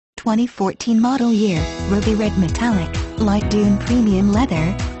2014 model year, ruby red metallic, light dune premium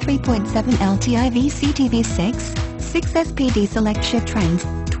leather, 3.7 LTI VCTV6, 6 SPD select shift trends,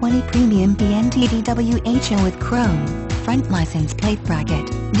 20 premium PNTDWHO with chrome, front license plate bracket,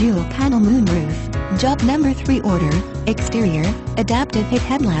 dual panel moonroof, job number 3 order, exterior, adaptive hid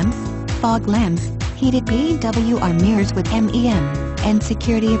headlamps, fog lamps, heated PWR mirrors with MEM, and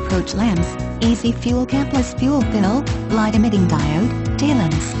security approach lamps, easy fuel capless fuel fill, light emitting diode, tail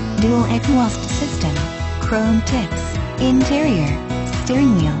lamps, dual exhaust system, chrome tips, interior,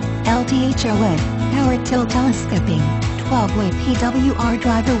 steering wheel, LTHO wood, power tilt telescoping, 12-way PWR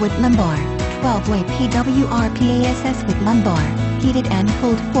driver with lumbar, 12-way PWR PASS with lumbar, heated and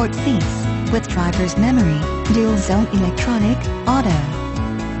cooled port seats, with driver's memory, dual zone electronic, auto,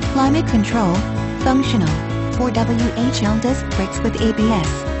 climate control, functional, 4WHL disc brakes with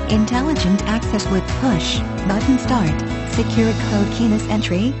ABS, intelligent access with push, button start, secure code keyless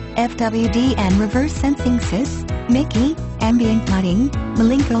entry, FWD and reverse sensing SIS, Mickey, ambient lighting,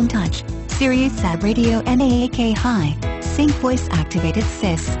 Malinko touch, Sirius Sat radio NAAK high, sync voice activated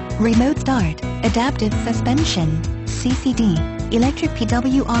SIS, remote start, adaptive suspension, CCD, electric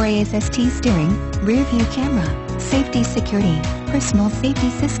PWR ASST steering, rear view camera, safety security, personal safety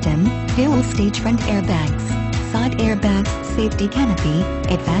system, dual stage front airbags, side airbags, safety canopy,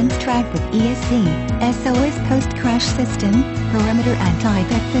 advanced track with ESC, SOS post-crash system, perimeter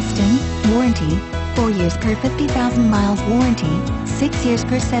anti-theft system, warranty, 4 years per 50,000 miles warranty, 6 years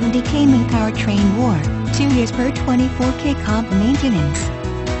per 70 km powertrain war, 2 years per 24 km maintenance.